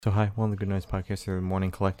So hi, one of the Good Noise Podcasts of the Morning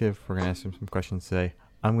Collective. We're going to ask him some questions today.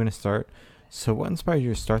 I'm going to start. So what inspired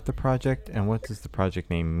you to start the project, and what does the project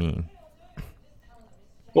name mean?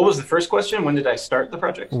 What was the first question? When did I start the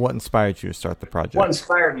project? What inspired you to start the What project?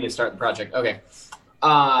 inspired me to start the project? Okay.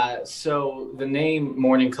 So the name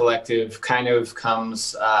Morning Collective kind of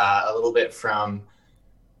comes a little bit from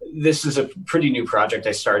this is a pretty new project.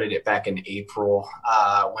 I started it back in April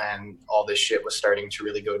when all this shit was starting to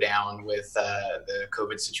really go down with the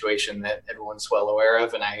COVID situation that everyone's well aware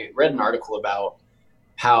of. And I read an article about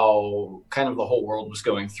how kind of the whole world was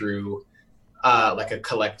going through like a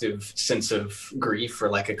collective sense of grief or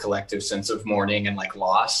like a collective sense of mourning and like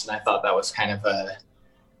loss. And I thought that was kind of a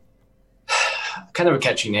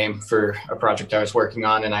catchy name for a project I was working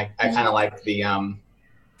on. And I kind of like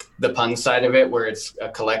the pun side of it where it's a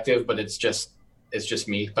collective, but it's just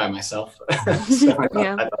me by myself. So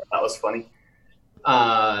Yeah. I thought that was funny.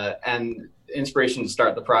 And inspiration to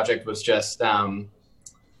start the project was just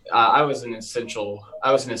I was an essential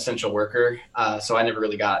worker, so I never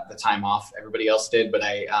really got the time off everybody else did. But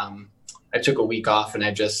I took a week off, and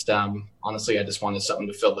I just honestly I just wanted something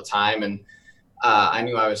to fill the time. And I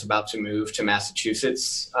knew I was about to move to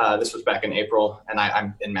Massachusetts. This was back in April, and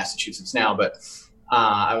I'm in Massachusetts now, but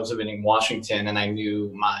I was living in Washington, and I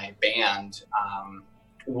knew my band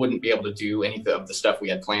wouldn't be able to do any of the stuff we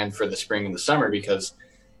had planned for the spring and the summer because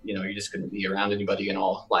you just couldn't be around anybody, and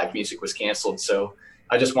all live music was canceled. So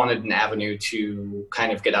I just wanted an avenue to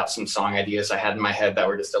kind of get out some song ideas I had in my head that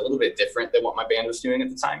were just a little bit different than what my band was doing at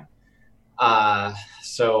the time.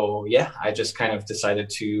 So yeah, I just kind of decided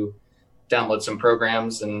to download some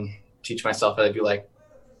programs and teach myself how to do like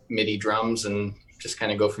MIDI drums and just kind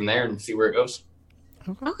of go from there and see where it goes.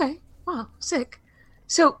 Okay. Wow. Sick.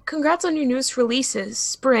 So, congrats on your newest releases,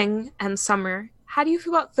 Spring and Summer. How do you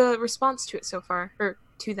feel about the response to it so far, or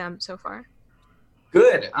to them so far?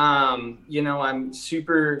 Good. I'm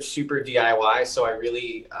super, super DIY. So I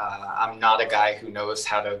really, I'm not a guy who knows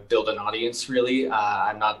how to build an audience really.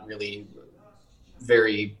 I'm not really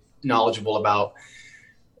very knowledgeable about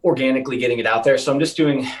organically getting it out there. So I'm just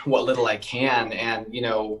doing what little I can. And,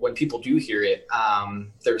 when people do hear it,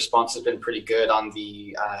 the response has been pretty good on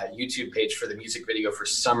the YouTube page for the music video for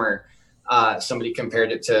Summer. Somebody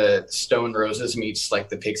compared it to Stone Roses meets like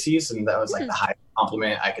the Pixies. And that was like the highest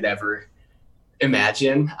compliment I could ever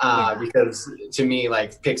imagine. Because to me,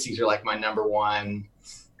 like Pixies are like my number one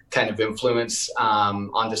kind of influence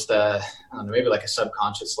on just I don't know, maybe like a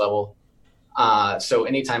subconscious level. So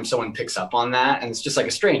anytime someone picks up on that and it's just like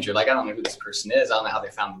a stranger, like I don't know who this person is, I don't know how they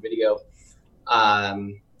found the video.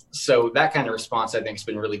 So that kind of response I think has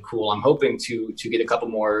been really cool. I'm hoping to get a couple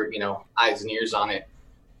more, eyes and ears on it.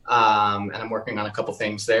 And I'm working on a couple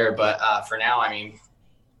things there, but for now, I mean,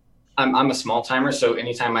 I'm a small timer. So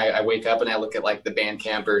anytime I wake up and I look at like the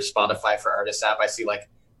Bandcamp or Spotify for Artists app, I see like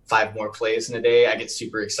 5 more plays in a day. I get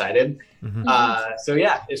super excited. Mm-hmm. So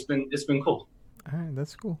yeah, it's been cool. All right,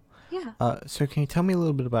 that's cool. Yeah. So can you tell me a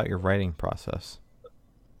little bit about your writing process?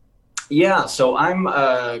 Yeah, so I'm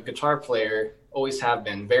a guitar player, always have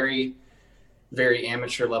been, very, very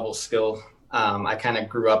amateur level skill. I kind of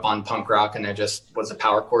grew up on punk rock and I just was a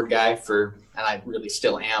power chord guy and I really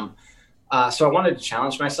still am. So I wanted to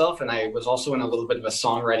challenge myself, and I was also in a little bit of a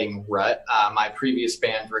songwriting rut. My previous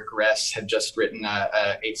band, Regress, had just written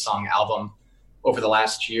a 8-song album over the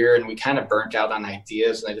last year, and we kind of burnt out on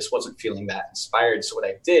ideas, and I just wasn't feeling that inspired. So what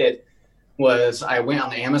I did was I went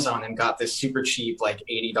on Amazon and got this super cheap, like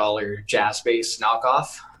 $80 jazz bass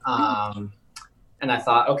knockoff. And I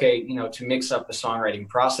thought, okay, to mix up the songwriting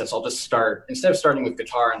process, I'll just start, instead of starting with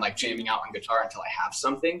guitar and like jamming out on guitar until I have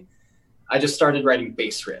something, I just started writing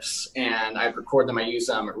bass riffs, and I record them. I use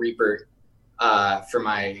Reaper for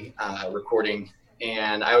my recording,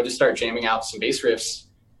 and I would just start jamming out some bass riffs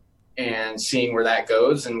and seeing where that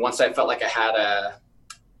goes. And once I felt like I had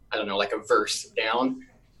like a verse down,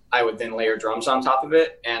 I would then layer drums on top of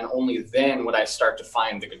it, and only then would I start to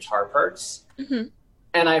find the guitar parts. Mm-hmm.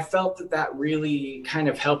 And I felt that really kind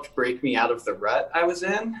of helped break me out of the rut I was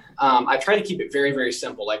in. I try to keep it very, very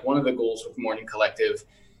simple. Like one of the goals with Morning Collective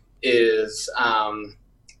is,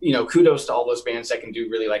 kudos to all those bands that can do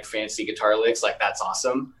really like fancy guitar licks. Like that's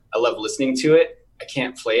awesome. I love listening to it. I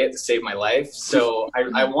can't play it to save my life. So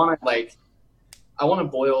I want to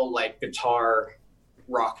boil like guitar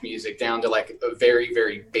rock music down to like a very,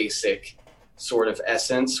 very basic sort of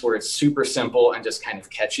essence where it's super simple and just kind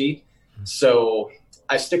of catchy. So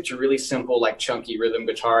I stick to really simple, like chunky rhythm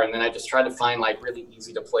guitar. And then I just try to find like really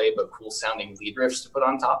easy to play, but cool sounding lead riffs to put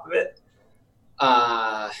on top of it.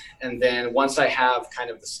 And then once I have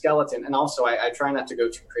kind of the skeleton, and also I try not to go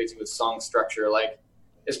too crazy with song structure, like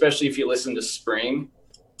especially if you listen to Spring,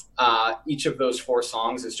 Each of those 4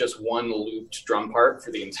 songs is just one looped drum part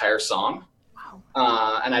for the entire song.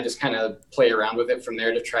 And I just kind of play around with it from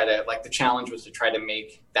there to try to, like, the challenge was to try to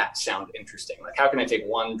make that sound interesting. Like, how can I take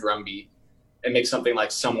one drum beat and make something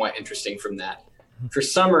like somewhat interesting from that? For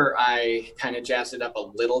Summer, I kind of jazzed it up a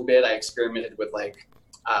little bit. I experimented with like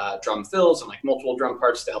drum fills and like multiple drum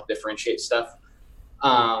parts to help differentiate stuff.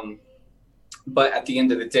 But at the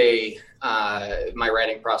end of the day, my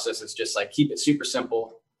writing process is just like keep it super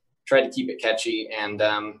simple, try to keep it catchy, and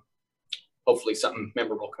hopefully something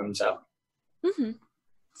memorable comes out. Mm-hmm.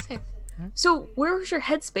 Sick. So where was your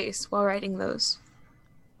headspace while writing those?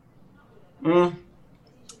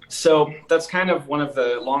 So that's kind of one of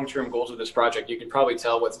the long-term goals of this project. You can probably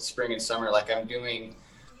tell with spring and summer, like I'm doing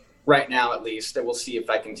right now at least, and we'll see if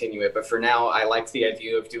I continue it. But for now, I like the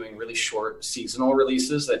idea of doing really short seasonal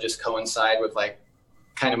releases that just coincide with like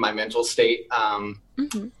kind of my mental state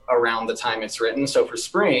around the time it's written. So for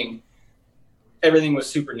spring, everything was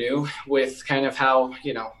super new with kind of how,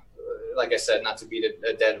 you know, like I said, not to beat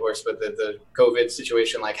a dead horse, but the COVID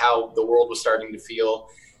situation, like how the world was starting to feel.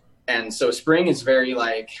 And so spring is very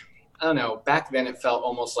like, I don't know, back then it felt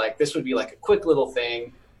almost like this would be like a quick little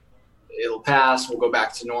thing. It'll pass. We'll go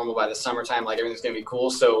back to normal by the summertime. Like everything's going to be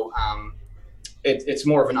cool. So it's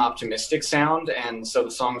more of an optimistic sound. And so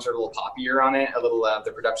the songs are a little poppier on it, a little,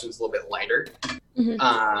 the production's a little bit lighter.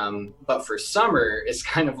 But for summer, it's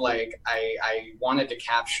kind of like I wanted to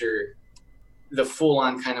capture the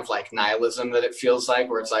full-on kind of like nihilism that it feels like,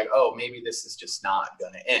 where it's like, oh, maybe this is just not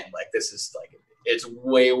going to end. Like this is like, it's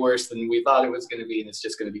way worse than we thought it was going to be, and it's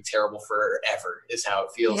just going to be terrible forever is how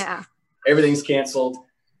it feels. Yeah. Everything's canceled.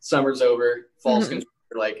 Summer's over. Fall's going to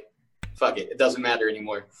be like, fuck it. It doesn't matter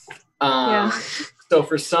anymore. So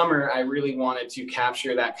for summer, I really wanted to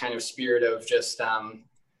capture that kind of spirit of just,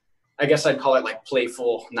 I guess I'd call it like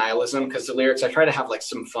playful nihilism, because the lyrics, I try to have like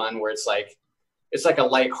some fun where it's like a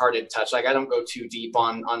lighthearted touch. Like I don't go too deep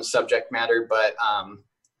on subject matter, but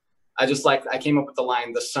I came up with the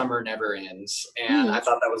line, "The summer never ends." And I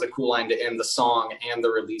thought that was a cool line to end the song and the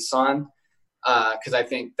release on. Cause I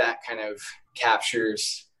think that kind of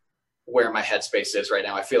captures where my headspace is right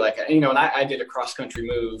now. I feel like, you know, and I did a cross country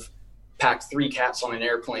move, packed 3 cats on an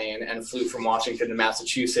airplane and flew from Washington to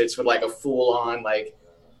Massachusetts with like a full on like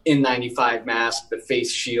N95 mask, the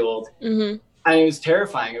face shield. And it was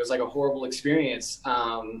terrifying. It was like a horrible experience.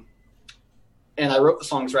 And I wrote the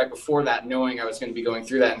songs right before that, knowing I was going to be going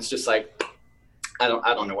through that. And it's just like, I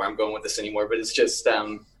don't know where I'm going with this anymore, but it's just,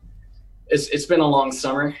 it's been a long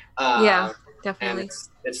summer. Yeah, definitely. And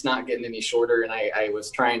it's not getting any shorter. And I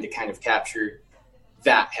was trying to kind of capture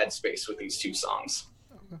that headspace with these 2 songs.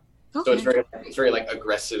 Okay. So it's very like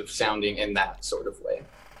aggressive sounding in that sort of way.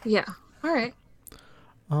 Yeah. All right.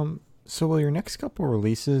 So will your next couple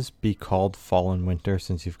releases be called Fall and Winter,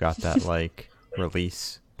 since you've got that like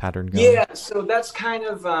release pattern going? Yeah, so that's kind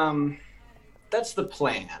of that's the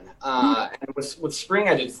plan. And with spring,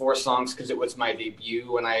 I did 4 songs because it was my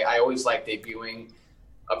debut, and I always like debuting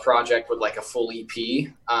a project with like a full EP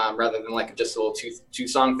rather than like just a little two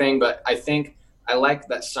song thing. But I think I liked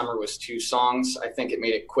that summer was 2 songs. I think it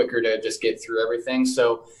made it quicker to just get through everything.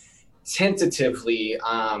 So tentatively,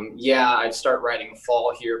 I'd start writing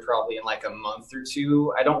fall here probably in like a month or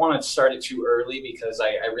 2. I don't want to start it too early because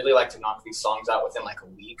I really like to knock these songs out within like a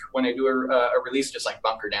week when I do a release, just like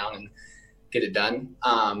bunker down and get it done.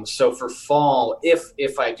 So for fall,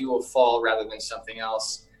 if I do a fall rather than something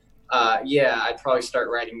else, I'd probably start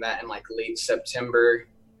writing that in like late September,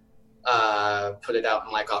 put it out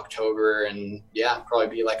in like October, and probably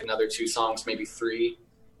be like another 2 songs, maybe 3.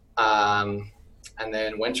 And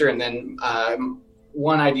then winter. And then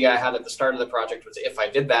one idea I had at the start of the project was, if I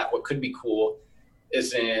did that, what could be cool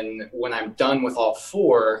is when I'm done with all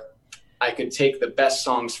 4, I could take the best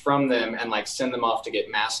songs from them and like send them off to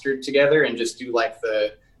get mastered together and just do like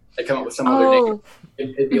I come up with some other name.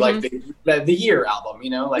 It'd be like the year album,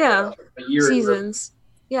 you know, like a year seasons.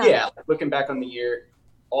 Like looking back on the year,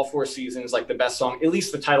 all 4 seasons, like the best song, at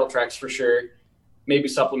least the title tracks for sure. Maybe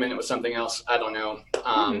supplement it with something else. I don't know.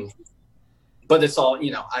 But it's all,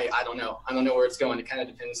 you know, I don't know. I don't know where it's going. It kind of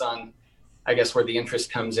depends on, I guess, where the interest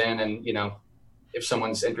comes in. And, you know, if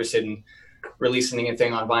someone's interested in releasing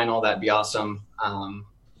anything on vinyl, that'd be awesome.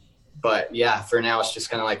 But for now, it's just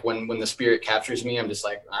kind of like when the spirit captures me, I'm just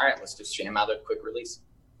like, all right, let's just jam out a quick release.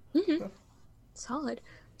 Solid.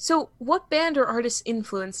 So what band or artist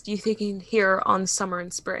influence do you think you can hear on summer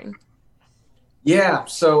and spring? Yeah,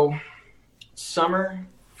 so summer...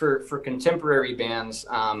 For contemporary bands,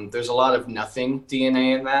 there's a lot of Nothing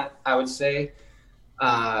DNA in that, I would say.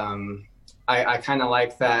 I I kind of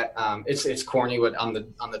like that. It's corny, but on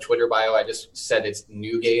the Twitter bio, I just said it's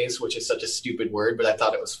new gaze, which is such a stupid word, but I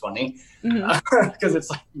thought it was funny because it's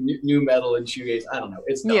like new metal and shoegaze. I don't know,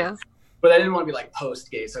 it's dumb. Yeah. But I didn't want to be like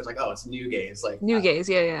post gaze, so I was like, oh, it's new gaze, like new gaze,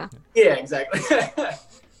 yeah, exactly.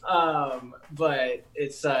 But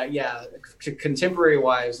it's contemporary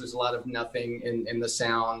wise, there's a lot of nothing in the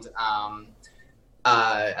sound.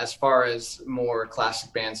 As far as more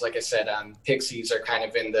classic bands, like I said, Pixies are kind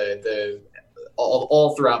of in the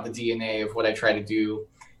all throughout the DNA of what I try to do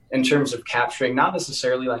in terms of capturing not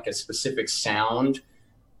necessarily like a specific sound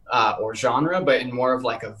or genre, but in more of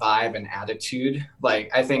like a vibe and attitude.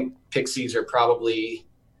 Like I think Pixies are probably,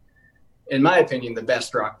 in my opinion, the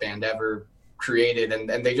best rock band ever created,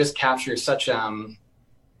 and they just capture such how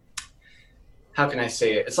can I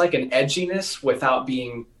say it? It's like an edginess without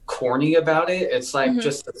being corny about it. It's like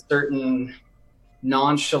just a certain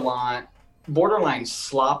nonchalant, borderline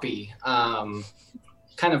sloppy kind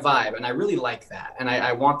of vibe, and I really like that, and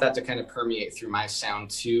I want that to kind of permeate through my sound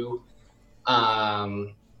too.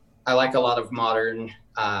 I like a lot of modern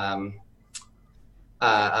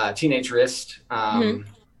Teenage Wrist, and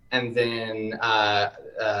then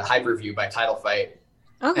Hyperview by Title Fight.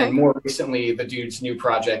 Okay. And more recently, the dude's new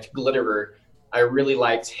project, Glitterer. I really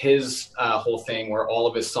liked his whole thing where all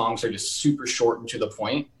of his songs are just super short and to the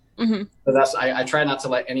point. So I try not to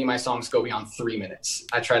let any of my songs go beyond 3 minutes.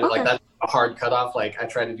 I try to like that's a hard cutoff. Like I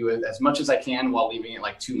try to do it as much as I can while leaving it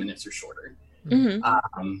like 2 minutes or shorter.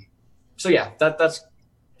 So yeah, that's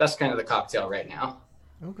kind of the cocktail right now.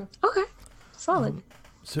 Okay. Solid.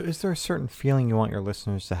 So is there a certain feeling you want your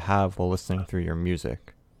listeners to have while listening through your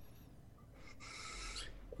music?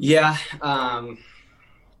 Yeah.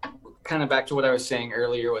 Kind of back to what I was saying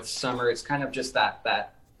earlier with Summer, it's kind of just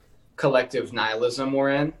that collective nihilism we're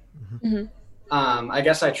in. I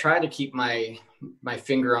guess I try to keep my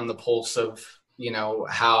finger on the pulse of,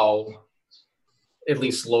 how, at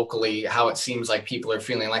least locally, how it seems like people are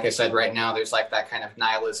feeling. Like I said, right now, there's like that kind of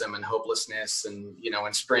nihilism and hopelessness. And,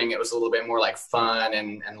 in spring, it was a little bit more like fun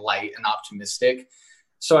and light and optimistic.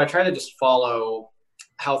 So I try to just follow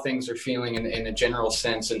how things are feeling in a general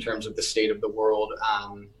sense in terms of the state of the world,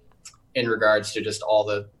 in regards to just all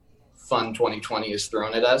the fun 2020 is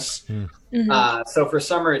thrown at us. So for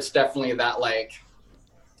Summer, it's definitely that, like,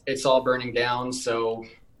 it's all burning down. So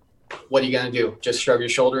what are you going to do? Just shrug your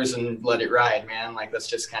shoulders and let it ride, man. Like, that's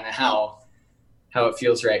just kind of how it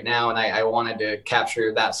feels right now. And I wanted to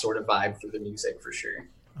capture that sort of vibe through the music for sure.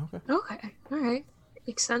 Okay. All right.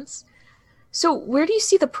 Makes sense. So where do you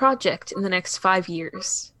see the project in the next 5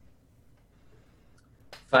 years?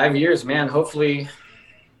 5 years, man. Hopefully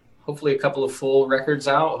a couple of full records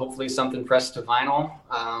out, hopefully something pressed to vinyl,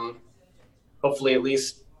 hopefully at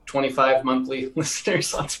least 25 monthly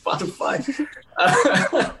listeners on Spotify.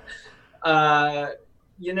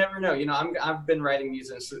 You never know. I've been writing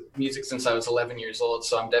music since I was 11 years old,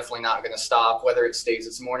 so I'm definitely not going to stop, whether it stays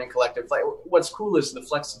as Morning Collective. Like, what's cool is the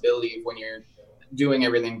flexibility of when you're doing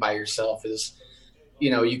everything by yourself is,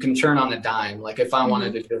 you can turn on a dime. Like if I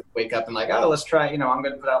wanted to just wake up and like, oh, let's try, I'm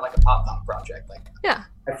going to put out like a pop punk project. Like, yeah,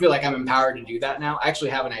 I feel like I'm empowered to do that now. I actually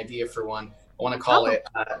have an idea for one. I want to call it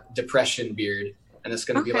Depression Beard. And it's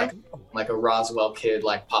going to be like a Roswell Kid,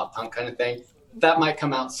 like pop punk kind of thing. That might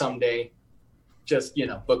come out someday. Just,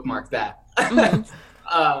 bookmark that.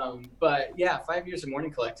 But yeah, 5 years of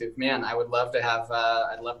Morning Collective, man, I would love to have,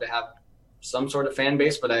 I'd love to have some sort of fan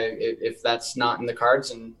base, but if that's not in the cards,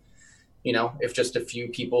 and, if just a few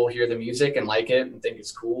people hear the music and like it and think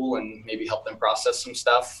it's cool and maybe help them process some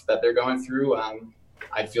stuff that they're going through,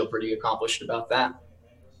 I'd feel pretty accomplished about that.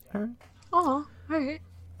 All right. All right.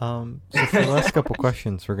 So for the last couple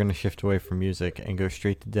questions, we're going to shift away from music and go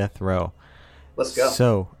straight to death row. Let's go.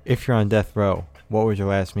 So if you're on death row, what would your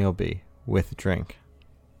last meal be with drink?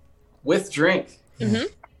 With drink?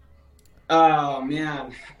 Oh,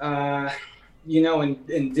 man.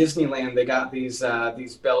 In Disneyland, they got these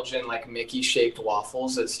Belgian, like, Mickey-shaped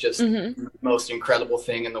waffles. It's just the most incredible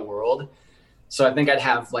thing in the world. So I think I'd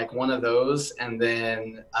have, like, one of those, and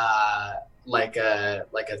then like a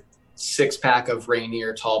 6-pack of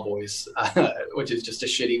Rainier Tall Boys, which is just a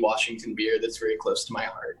shitty Washington beer that's very close to my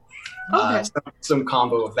heart. Some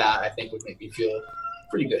combo of that, I think, would make me feel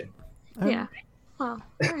pretty good. Yeah. Well,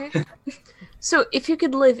 all right. So if you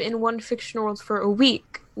could live in one fictional world for a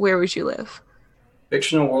week, where would you live?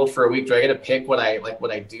 Fictional world for a week. Do I get to pick what I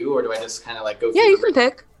do, or do I just kind of like go through you can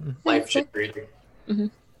pick life shit?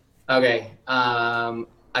 Okay.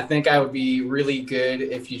 I think I would be really good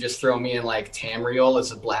if you just throw me in like Tamriel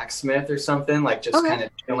as a blacksmith or something, like just kind of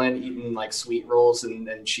chilling, eating like sweet rolls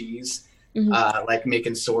and cheese, like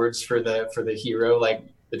making swords for the hero, like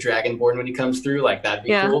the Dragonborn when he comes through. Like that'd be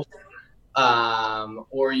Yeah. cool.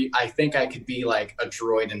 I think I could be like a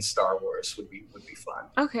droid in Star Wars would be fun.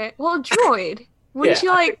 Okay. Well, a droid. Wouldn't Yeah.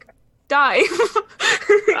 you like die?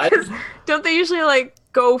 I 'Cause don't they usually like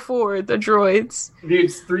go for the droids?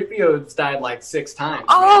 Dude, 3PO's died like 6 times. man.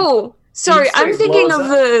 Oh, sorry. He I'm straight thinking blows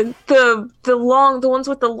of the ones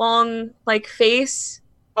with the long like face.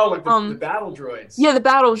 Oh, like the battle droids. Yeah, the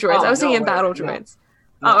battle droids. Oh, I was no thinking way, battle no. droids.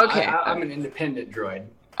 No, Oh, okay. I'm an independent droid.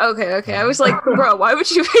 Okay. I was like, bro, why would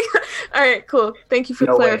you pick? All right, cool. Thank you for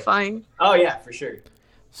No way. clarifying. Oh yeah, for sure.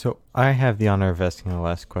 So I have the honor of asking the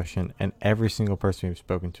last question, and every single person we've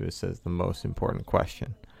spoken to says the most important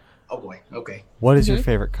question. Oh boy. Okay. What is your Mhm.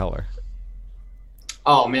 favorite color?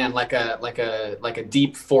 Oh man, like a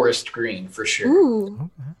deep forest green for sure. Ooh.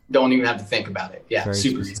 Okay. Don't even have to think about it. Yeah, Very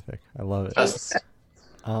super easy. specific. I love it. Trust me.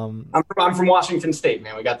 Um, I'm from Washington State,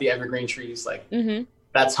 man. We got the evergreen trees. Like Mm-hmm.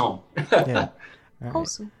 that's home. yeah. All right.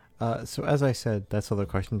 Awesome. So as I said, that's all the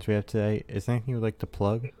questions we have today. Is there anything you would like to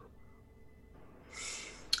plug?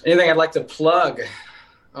 Anything I'd like to plug?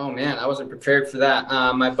 Oh man, I wasn't prepared for that.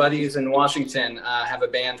 My buddies in Washington have a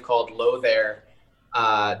band called Low There.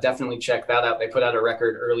 Definitely check that out. They put out a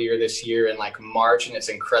record earlier this year in like March, and it's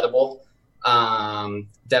incredible.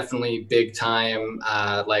 Definitely big time,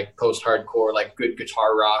 like post-hardcore, like good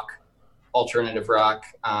guitar rock, alternative rock.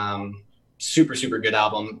 Super, super good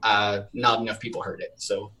album. Not enough people heard it,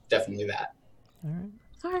 so definitely that. All right.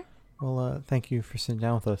 All right. Well, thank you for sitting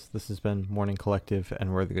down with us. This has been Morning Collective,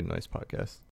 and we're the Good Noise Podcast.